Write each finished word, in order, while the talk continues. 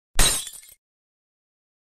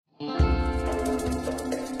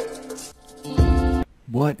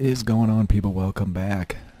What is going on, people? Welcome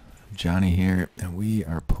back. Johnny here, and we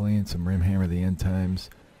are playing some Rimhammer the End Times.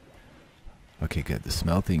 Okay, good. The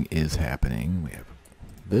smelting is happening. We have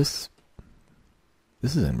this.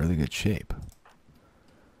 This is in really good shape.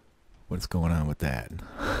 What's going on with that?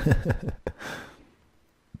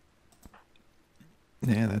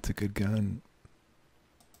 Yeah, that's a good gun.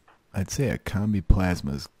 I'd say a combi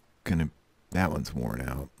plasma is gonna. That one's worn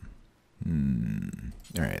out.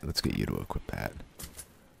 Alright, let's get you to equip that.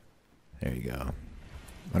 There you go.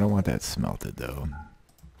 I don't want that smelted though.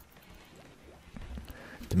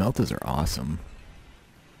 Demeltas are awesome.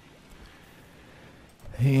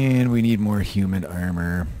 And we need more human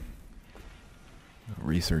armor.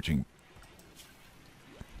 Researching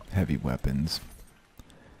heavy weapons.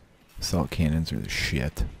 Assault cannons are the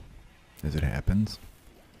shit, as it happens.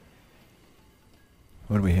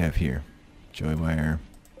 What do we have here? Joy wire,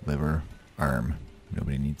 liver, arm.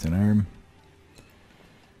 Nobody needs an arm.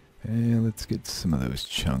 And let's get some of those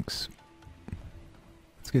chunks.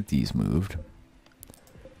 Let's get these moved.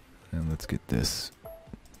 And let's get this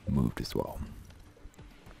moved as well.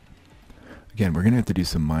 Again, we're going to have to do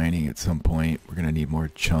some mining at some point. We're going to need more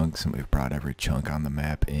chunks, and we've brought every chunk on the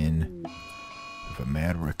map in. We have a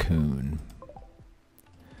mad raccoon.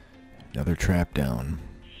 Another trap down.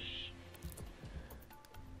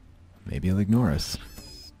 Maybe he'll ignore us.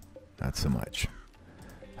 Not so much.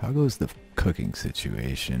 How goes the cooking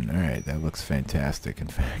situation? Alright, that looks fantastic, in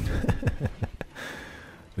fact.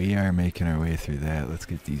 We are making our way through that. Let's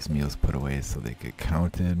get these meals put away so they get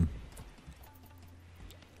counted.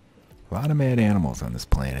 A lot of mad animals on this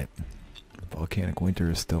planet. Volcanic winter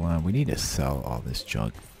is still on. We need to sell all this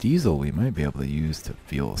junk. Diesel we might be able to use to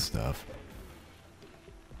fuel stuff.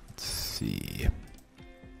 Let's see.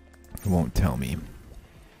 It won't tell me.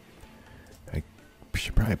 I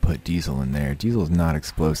should probably put diesel in there. Diesel is not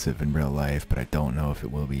explosive in real life, but I don't know if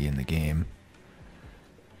it will be in the game.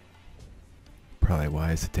 Probably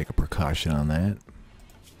wise to take a precaution on that.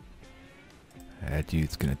 That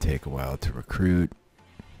dude's going to take a while to recruit.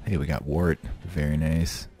 Hey, we got wart. Very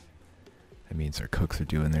nice. That means our cooks are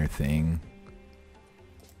doing their thing.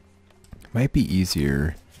 Might be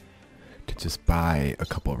easier to just buy a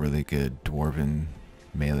couple really good dwarven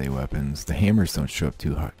melee weapons. The hammers don't show up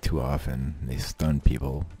too often. They stun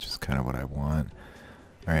people, which is kind of what I want.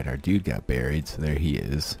 Alright, our dude got buried, so there he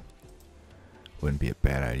is. Wouldn't be a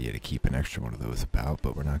bad idea to keep an extra one of those about,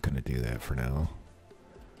 but we're not going to do that for now.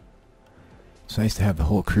 It's nice to have the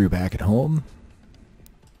whole crew back at home.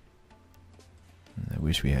 I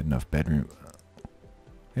wish we had enough bedroom.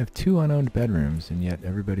 We have 2 unowned bedrooms, and yet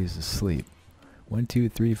everybody's asleep. 1, 2,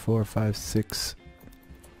 3, 4, 5, 6,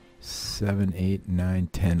 7, 8, 9,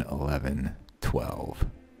 10, 11, 12.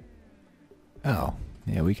 Oh,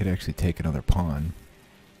 yeah, we could actually take another pawn.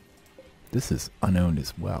 This is unowned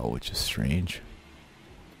as well, which is strange.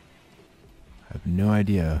 I have no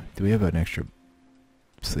idea. Do we have an extra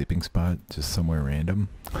sleeping spot just somewhere random?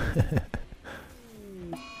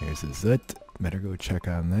 Here's a zut. Better go check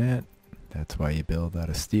on that. That's why you build out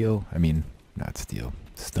of steel. I mean, not steel.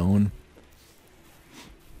 Stone.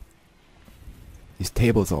 These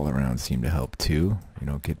tables all around seem to help too. You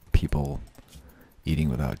know, get people eating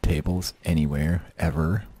without tables anywhere,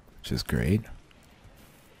 ever, which is great.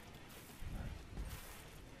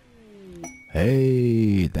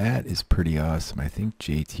 Hey, that is pretty awesome. I think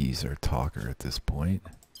JT's our talker at this point.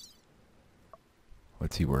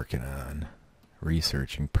 What's he working on?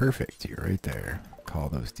 Researching. Perfect. You're right there. Call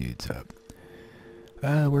those dudes up.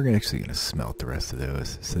 We're actually going to smelt the rest of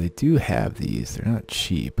those. So they do have these. They're not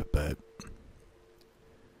cheap, but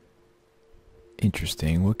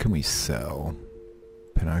interesting. What can we sell?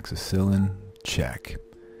 Penoxycillin? Check.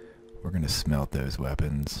 We're going to smelt those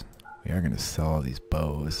weapons. We are going to sell all these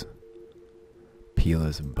bows.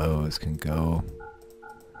 Pilas and bows can go.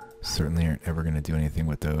 Certainly aren't ever going to do anything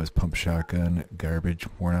with those. Pump shotgun, garbage,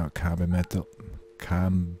 worn out combat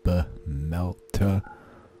melta.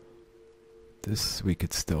 This we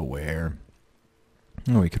could still wear.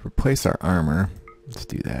 Oh, we could replace our armor. Let's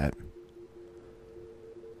do that.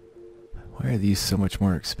 Why are these so much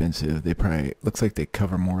more expensive? They probably, looks like they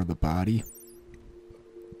cover more of the body.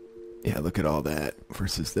 Yeah, look at all that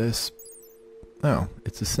versus this. Oh,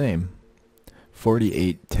 it's the same.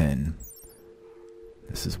 48.10.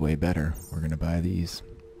 This is way better. We're going to buy these.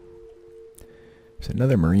 There's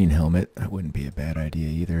another marine helmet. That wouldn't be a bad idea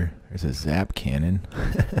either. There's a zap cannon.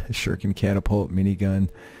 Shuriken catapult, minigun.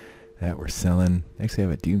 That we're selling. Actually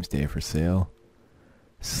have a doomsday for sale.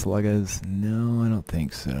 Sluggas. No, I don't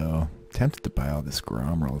think so. Tempted to buy all this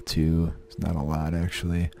gromroll too. It's not a lot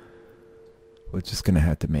actually. We're just going to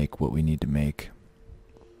have to make what we need to make.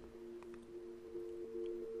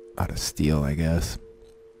 out of steel, I guess.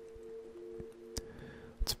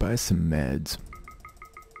 Let's buy some meds.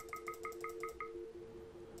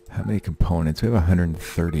 How many components? We have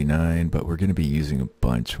 139, but we're going to be using a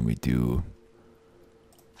bunch when we do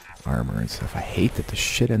armor and stuff. I hate that the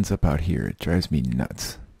shit ends up out here. It drives me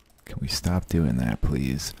nuts. Can we stop doing that,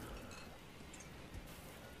 please?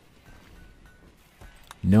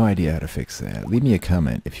 No idea how to fix that. Leave me a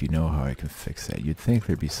comment if you know how I can fix that. You'd think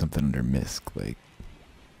there'd be something under MISC, like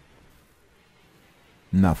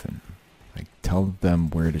nothing. Like tell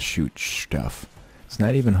them where to shoot stuff. It's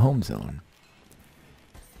not even home zone.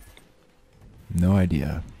 No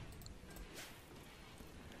idea.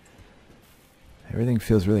 Everything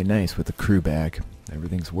feels really nice with the crew back.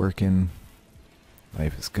 Everything's working.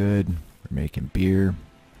 Life is good. We're making beer.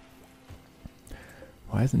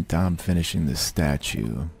 Why isn't Dom finishing this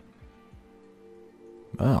statue?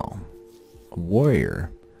 Oh. A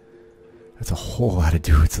warrior. That's a whole lot of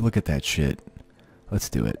dudes. Look at that shit. Let's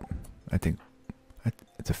do it. I think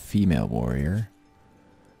it's a female warrior.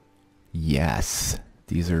 Yes.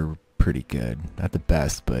 These are pretty good. Not the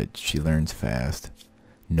best, but she learns fast.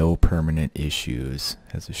 No permanent issues.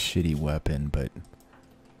 Has a shitty weapon, but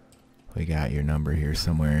we got your number here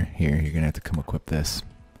somewhere. Here, you're gonna have to come equip this.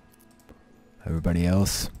 Everybody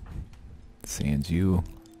else, sans you,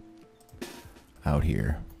 out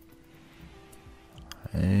here.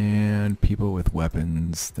 And people with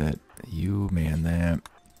weapons that you man that.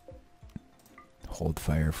 Hold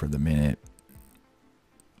fire for the minute.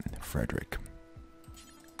 Frederick.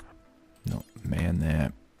 No, man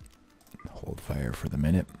that. Hold fire for the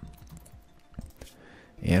minute.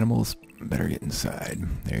 Animals, better get inside.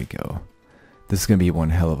 There you go. This is going to be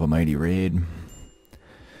one hell of a mighty raid.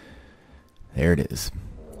 There it is.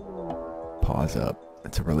 Pause up.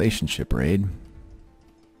 It's a relationship raid.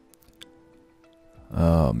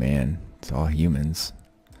 Oh man, it's all humans.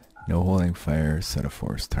 No holding fire, set a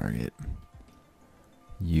force target.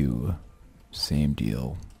 You, same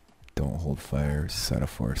deal. Don't hold fire, set a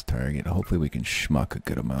force target. Hopefully we can schmuck a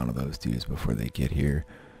good amount of those dudes before they get here.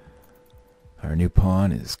 Our new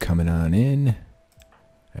pawn is coming on in.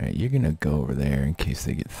 Alright, you're gonna go over there in case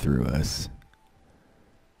they get through us.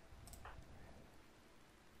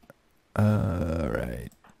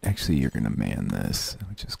 Alright. Actually, you're gonna man this.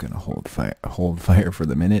 I'm just gonna hold fire for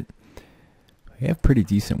the minute. We have pretty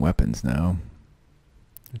decent weapons now.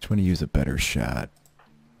 I just want to use a better shot.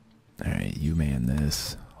 Alright, you man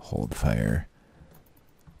this. Hold fire.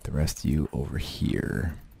 The rest of you over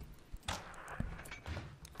here.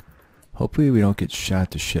 Hopefully we don't get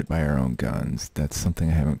shot to shit by our own guns. That's something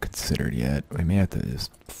I haven't considered yet. We may have to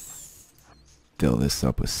just fill this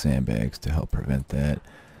up with sandbags to help prevent that.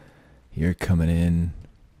 You're coming in.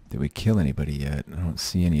 Did we kill anybody yet? I don't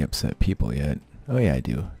see any upset people yet. Oh yeah, I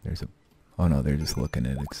do. There's a... Oh no, they're just looking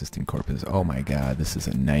at existing corpses. Oh my god, this is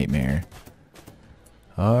a nightmare.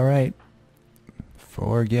 Alright.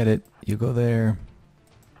 Forget it. You go there.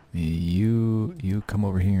 You come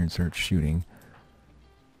over here and start shooting.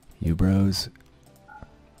 You bros.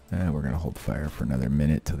 We're gonna hold fire for another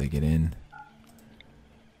minute till they get in.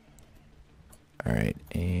 Alright,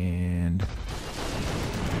 and...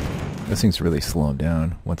 This thing's really slowing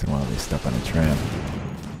down. Once in a while they step on a trap.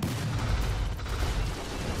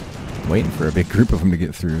 I'm waiting for a big group of them to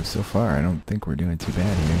get through. So far, I don't think we're doing too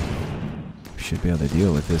bad here. We should be able to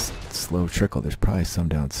deal with this slow trickle. There's probably some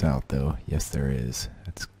down south, though. Yes, there is.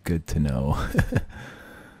 That's good to know.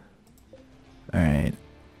 Alright.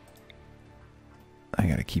 I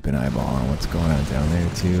gotta keep an eyeball on what's going on down there,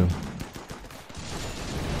 too.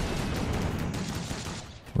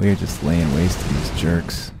 We're just laying waste to these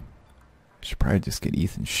jerks. Should probably just get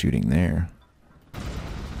Ethan shooting there.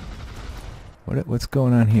 What's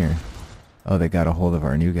going on here? Oh, they got a hold of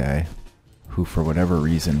our new guy, who for whatever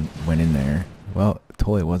reason went in there. Well, it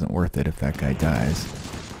totally wasn't worth it if that guy dies.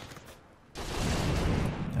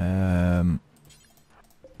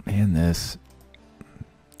 Man, this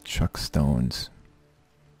chuck stones,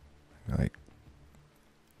 like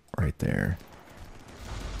right there.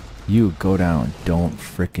 You go down. Don't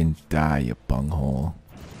frickin' die, you bunghole.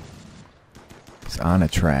 He's on a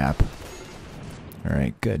trap.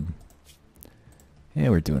 Alright, good. Yeah,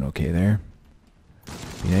 we're doing okay there.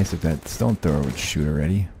 Be nice if that stone thrower would shoot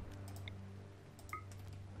already.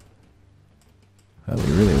 Well,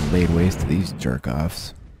 we really laid waste to these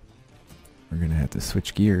jerk-offs. We're gonna have to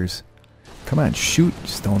switch gears. Come on, shoot,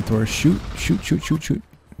 stone thrower, shoot, shoot, shoot, shoot, shoot.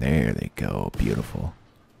 There they go, beautiful.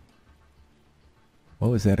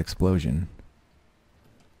 What was that explosion?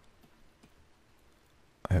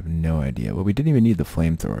 I have no idea. Well, we didn't even need the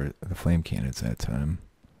flamethrower, the flame cannons that time.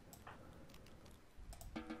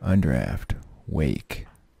 Undraft. Wake.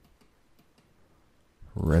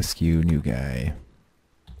 Rescue new guy.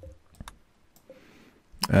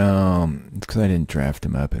 It's because I didn't draft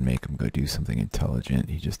him up and make him go do something intelligent.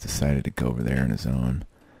 He just decided to go over there on his own.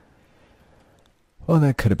 Well,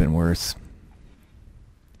 that could have been worse.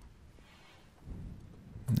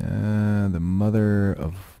 The mother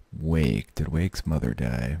of Wake. Did Wake's mother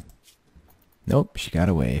die? Nope, she got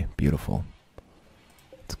away. Beautiful.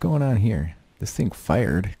 What's going on here? This thing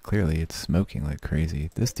fired. Clearly, it's smoking like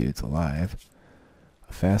crazy. This dude's alive.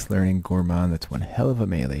 A fast-learning gourmand that's one hell of a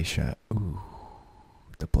melee shot. Ooh.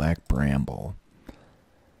 The black bramble.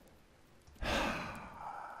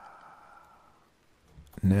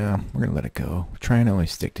 No, we're gonna let it go. We're trying to only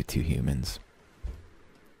stick to 2 humans.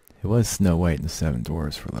 It was Snow White and the 7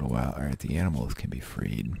 Dwarfs for a little while. Alright, the animals can be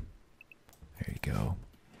freed. There you go.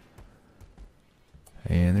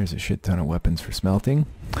 And there's a shit ton of weapons for smelting.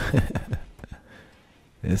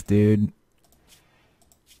 This dude.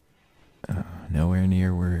 Nowhere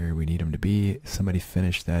near where we need him to be. Somebody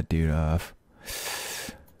finish that dude off.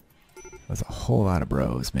 That's a whole lot of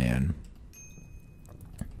bros, man.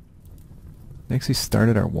 They actually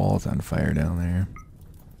started our walls on fire down there.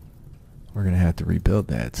 We're going to have to rebuild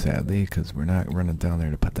that, sadly, because we're not running down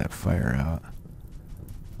there to put that fire out.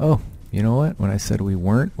 Oh, you know what? When I said we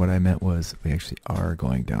weren't, what I meant was we actually are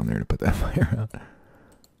going down there to put that fire out.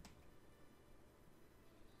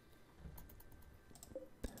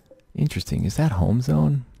 Interesting. Is that home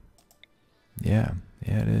zone? Yeah.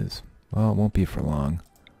 Yeah, it is. Well, it won't be for long.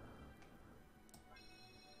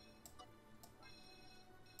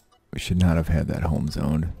 We should not have had that home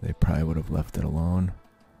zoned. They probably would have left it alone.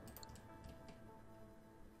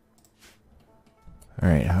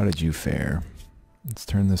 Alright, how did you fare? Let's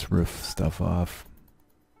turn this roof stuff off.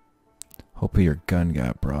 Hopefully your gun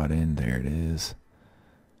got brought in. There it is.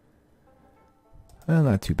 Well,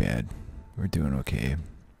 not too bad. We're doing okay.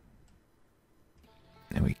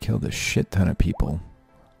 And we killed a shit ton of people.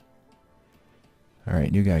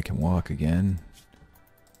 Alright, new guy can walk again.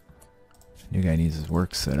 New guy needs his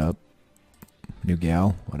work set up. New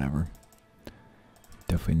gal, whatever.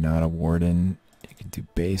 Definitely not a warden. You can do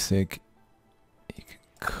basic. You can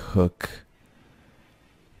cook.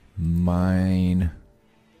 Mine.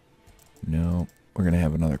 No, we're going to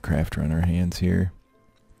have another crafter on our hands here.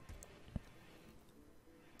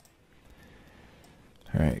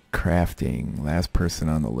 Alright, crafting. Last person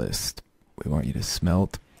on the list. We want you to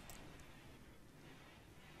smelt.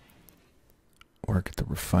 Work at the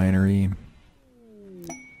refinery.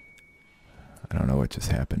 I don't know what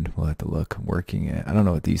just happened. We'll have to look. Working at... I don't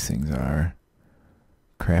know what these things are.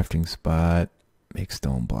 Crafting spot. Make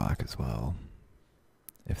stone block as well.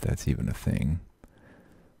 If that's even a thing.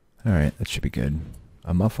 Alright, that should be good.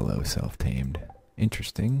 A muffalo self-tamed.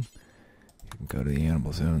 Interesting. You can go to the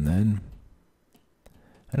animal zone then.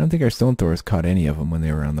 I don't think our stone throwers caught any of them when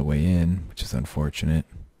they were on the way in, which is unfortunate.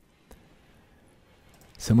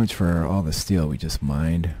 So much for all the steel we just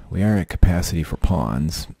mined. We are at capacity for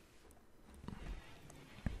pawns.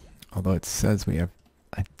 Although it says we have...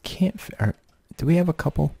 I can't... do we have a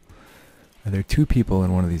couple? Are there 2 people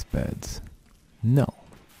in one of these beds? No.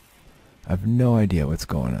 I have no idea what's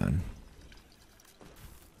going on.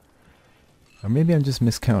 Or maybe I'm just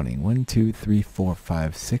miscounting. 1, 2, 3, 4,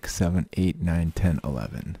 5, 6, 7, 8, 9, 10,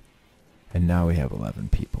 11. And now we have 11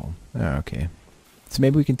 people. Oh, okay. So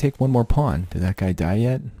maybe we can take one more pawn. Did that guy die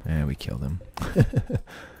yet? We killed him.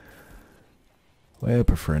 Well, I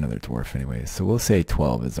prefer another dwarf anyway. So we'll say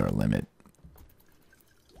 12 is our limit.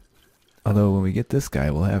 Although when we get this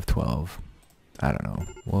guy, we'll have 12. I don't know.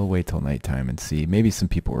 We'll wait till nighttime and see. Maybe some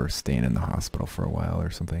people were staying in the hospital for a while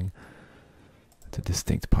or something. It's a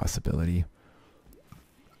distinct possibility.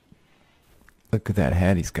 Look at that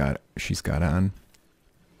hat she's got on.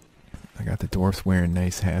 I got the dwarfs wearing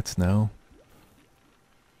nice hats now.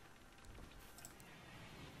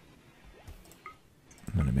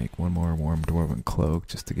 I'm going to make one more warm dwarven cloak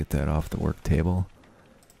just to get that off the work table.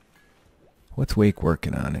 What's Wake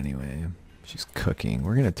working on anyway? She's cooking.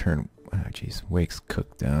 We're going to turn... Oh, jeez. Wake's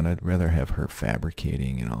cooked down. I'd rather have her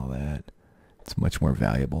fabricating and all that. It's much more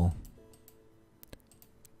valuable.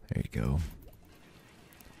 There you go.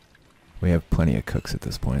 We have plenty of cooks at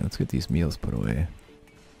this point. Let's get these meals put away.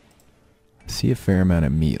 I see a fair amount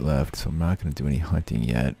of meat left, so I'm not going to do any hunting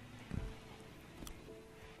yet.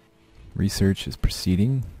 Research is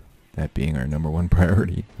proceeding. That being our #1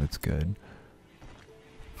 priority. That's good.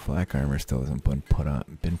 Flak armor still hasn't been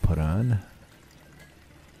put on.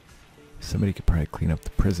 Somebody could probably clean up the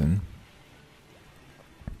prison.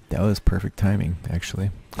 That was perfect timing,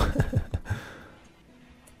 actually.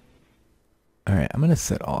 Alright, I'm going to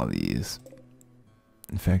set all these.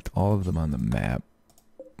 In fact, all of them on the map.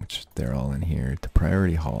 which they're all in here, to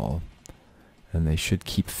priority hall. And they should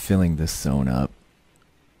keep filling this zone up.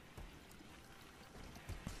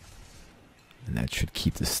 And that should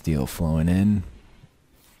keep the steel flowing in.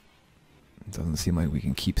 It doesn't seem like we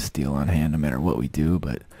can keep steel on hand no matter what we do,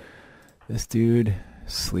 but this dude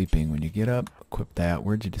sleeping. When you get up, equip that.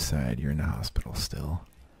 Where'd you decide? You're in the hospital still.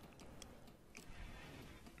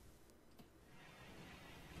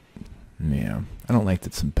 Yeah, I don't like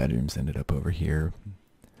that some bedrooms ended up over here.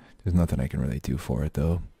 There's nothing I can really do for it,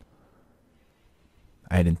 though.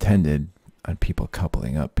 I had intended on people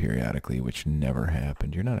coupling up periodically, which never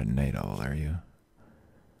happened. You're not a night owl, are you?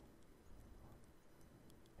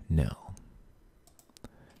 No.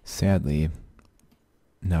 Sadly,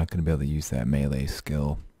 not going to be able to use that melee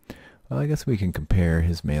skill. Well, I guess we can compare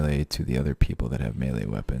his melee to the other people that have melee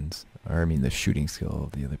weapons. Or, I mean, the shooting skill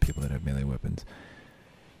of the other people that have melee weapons.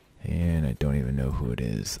 And I don't even know who it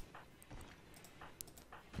is.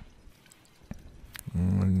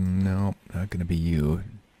 No, not going to be you.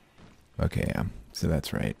 Okay, so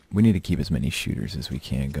that's right. We need to keep as many shooters as we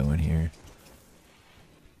can going here.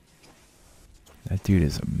 That dude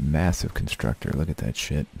is a massive constructor. Look at that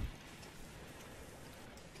shit.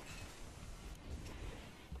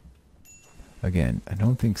 Again, I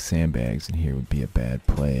don't think sandbags in here would be a bad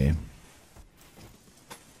play.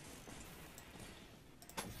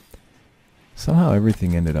 Somehow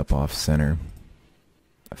everything ended up off-center.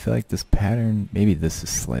 I feel like this pattern, maybe this is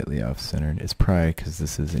slightly off-centered. It's probably because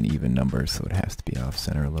this is an even number, so it has to be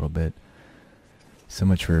off-center a little bit. So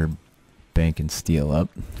much for banking steel up.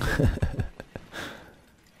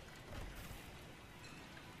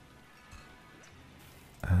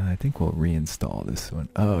 I think we'll reinstall this one.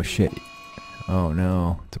 Oh, shit. Oh,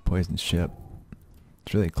 no. It's a poison ship.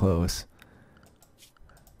 It's really close.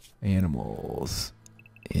 Animals.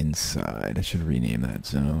 Inside. I should rename that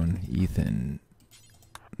zone. Ethan.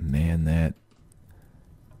 Man that.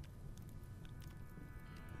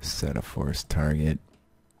 Set a force target.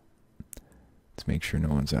 Let's make sure no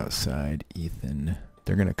one's outside. Ethan.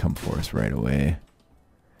 They're going to come for us right away.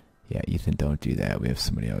 Yeah, Ethan, don't do that. We have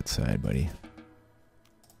somebody outside, buddy.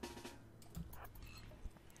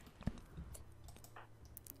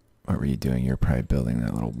 What were you doing? You're probably building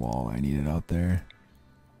that little wall I needed out there.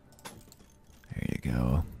 There you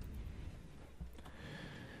go.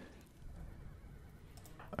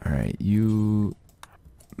 Alright, you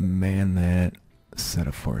man that. Set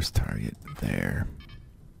a force target there.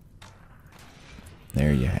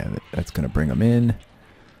 There you have it. That's going to bring them in.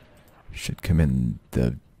 Should come in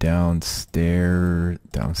the downstairs,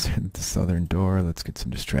 the southern door. Let's get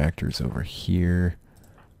some distractors over here.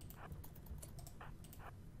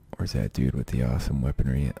 Where's that dude with the awesome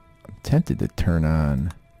weaponry? I'm tempted to turn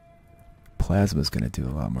on. Plasma's going to do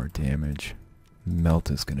a lot more damage.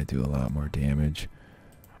 Melt is going to do a lot more damage.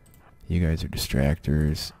 You guys are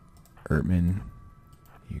distractors. Ertman,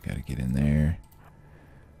 you got to get in there.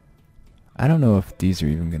 I don't know if these are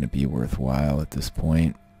even going to be worthwhile at this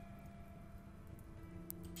point.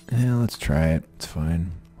 Yeah, let's try it. It's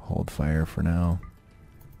fine. Hold fire for now.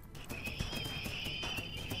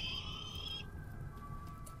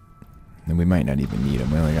 And we might not even need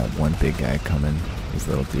them. We only got one big guy coming. These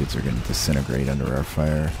little dudes are going to disintegrate under our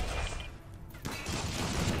fire.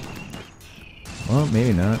 Well,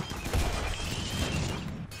 maybe not.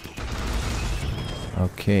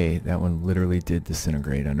 Okay, that one literally did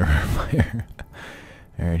disintegrate under our fire.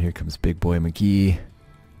 Alright, here comes Big Boy McGee.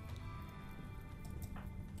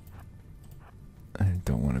 I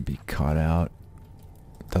don't want to be caught out.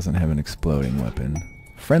 Doesn't have an exploding weapon.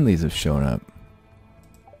 Friendlies have shown up.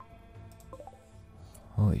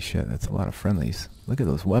 Holy shit, that's a lot of friendlies. Look at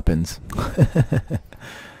those weapons.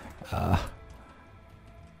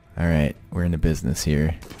 Alright, we're in the business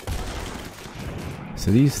here.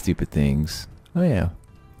 So these stupid things... Oh yeah,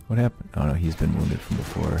 what happened? Oh no, he's been wounded from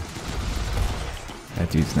before. That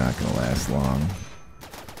dude's not gonna last long.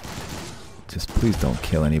 Just please don't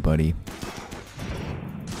kill anybody.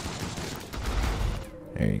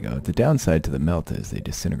 There you go. The downside to the melt is they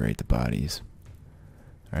disintegrate the bodies.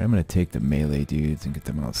 Alright, I'm going to take the melee dudes and get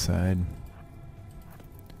them outside.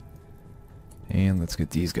 And let's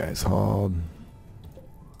get these guys hauled.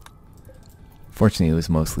 Fortunately, it was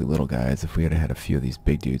mostly little guys. If we had had a few of these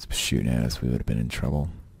big dudes shooting at us, we would have been in trouble.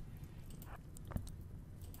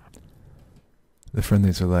 The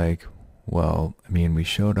friendlies are like, well, I mean, we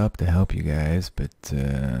showed up to help you guys, but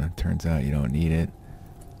turns out you don't need it.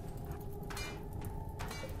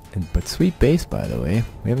 But sweet base, by the way.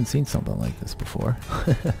 We haven't seen something like this before.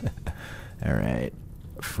 Alright.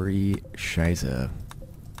 Free Shiza.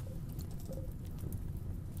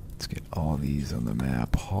 Let's get all these on the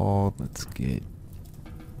map hauled. Let's get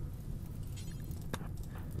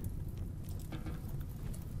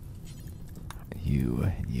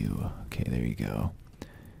you. Okay, there you go.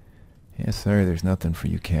 Yeah, sorry, there's nothing for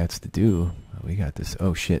you cats to do. We got this.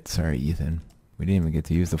 Oh shit, sorry, Ethan. We didn't even get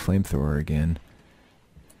to use the flamethrower again.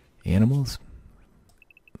 Animals?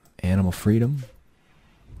 Animal freedom?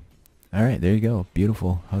 Alright, there you go.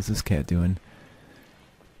 Beautiful. How's this cat doing?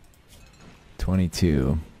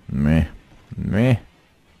 22. Meh. Meh.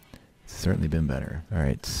 It's certainly been better.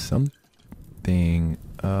 Alright, something.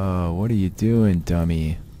 What are you doing,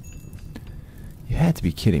 dummy? You had to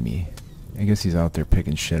be kidding me. I guess he's out there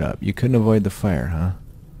picking shit up. You couldn't avoid the fire, huh?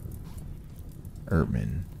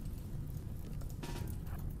 Ertman.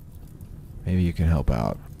 Maybe you can help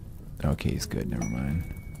out. Okay, he's good. Never mind.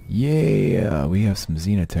 Yeah, we have some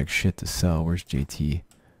Xenotech shit to sell. Where's JT?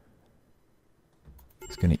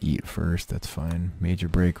 He's gonna eat first. That's fine. Major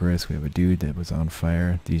break risk. We have a dude that was on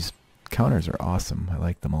fire. These counters are awesome. I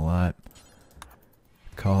like them a lot.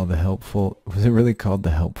 Call the helpful. Was it really called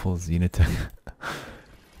the helpful Xenotech?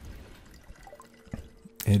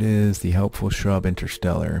 It is the helpful shrub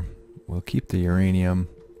interstellar. We'll keep the uranium.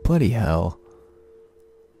 Bloody hell.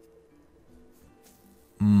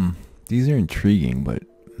 These are intriguing, but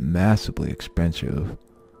massively expensive.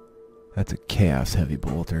 That's a chaos heavy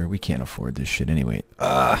bolter. We can't afford this shit anyway.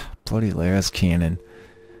 Bloody las cannon.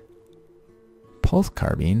 Pulse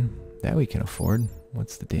carbine. That we can afford.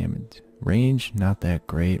 What's the damage? Range, not that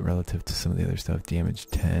great relative to some of the other stuff. Damage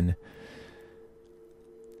 10.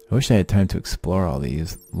 I wish I had time to explore all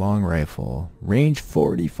these. Long rifle. Range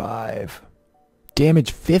 45.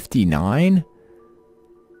 Damage 59?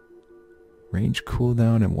 Range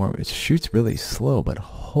cooldown and warm. It shoots really slow, but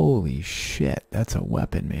holy shit. That's a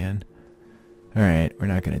weapon, man. Alright, we're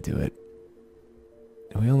not going to do it.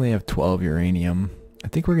 We only have 12 uranium. I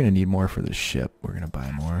think we're going to need more for the ship. We're going to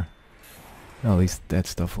buy more. Well, at least that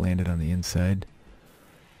stuff landed on the inside.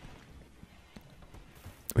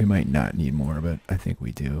 We might not need more, but I think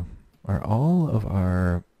we do. Are all of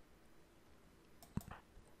our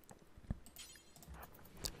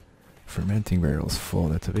fermenting barrels full?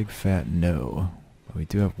 That's a big fat no. But we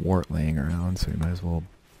do have wort laying around, so we might as well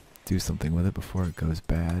do something with it before it goes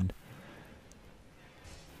bad.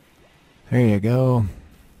 There you go.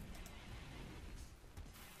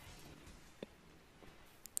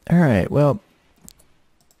 Alright, well,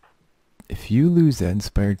 if you lose that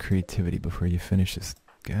inspired creativity before you finish this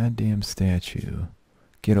goddamn statue,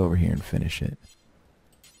 get over here and finish it.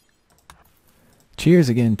 Cheers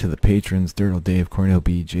again to the patrons: Dirtle Dave, Cornell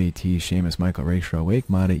B, JT, Seamus, Michael Rayshaw, Wake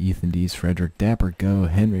Mata, Ethan Dees, Frederick, Dapper Go,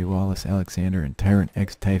 Henry Wallace, Alexander, and Tyrant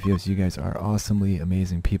X Typhios. You guys are awesomely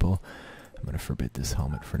amazing people. I'm going to forbid this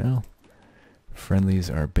helmet for now. Friendlies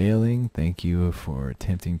are bailing. Thank you for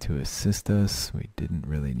attempting to assist us. We didn't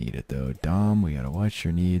really need it though. Dom, we got to watch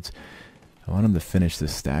your needs. I want him to finish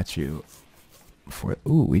this statue.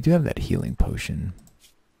 Ooh, we do have that healing potion.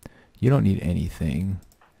 You don't need anything.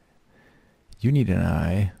 You need an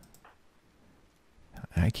eye.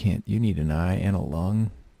 I can't. You need an eye and a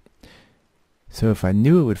lung. So if I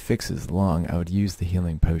knew it would fix his lung, I would use the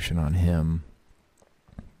healing potion on him.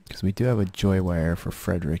 Because we do have a joy wire for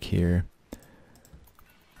Frederick here.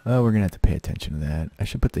 Oh, we're going to have to pay attention to that. I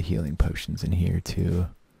should put the healing potions in here too.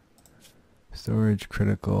 Storage,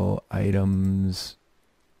 critical items.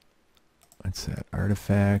 What's that?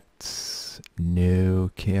 Artifacts. No.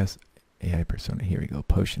 Chaos AI persona. Here we go.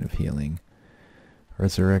 Potion of healing.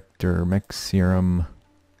 Resurrector mech serum.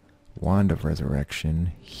 Wand of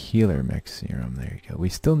resurrection. Healer mech serum. There you go. We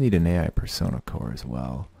still need an AI persona core as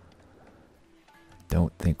well.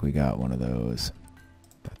 Don't think we got one of those.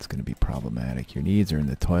 That's going to be problematic. Your needs are in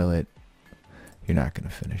the toilet. You're not going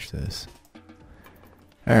to finish this.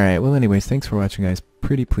 Alright, well anyways, thanks for watching guys.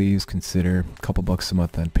 Pretty please consider a couple bucks a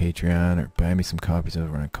month on Patreon, or buy me some copies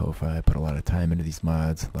over on Ko-Fi. I put a lot of time into these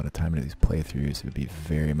mods, a lot of time into these playthroughs. It would be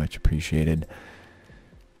very much appreciated.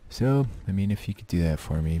 So, I mean, if you could do that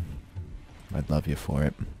for me, I'd love you for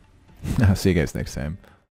it. I'll see you guys next time.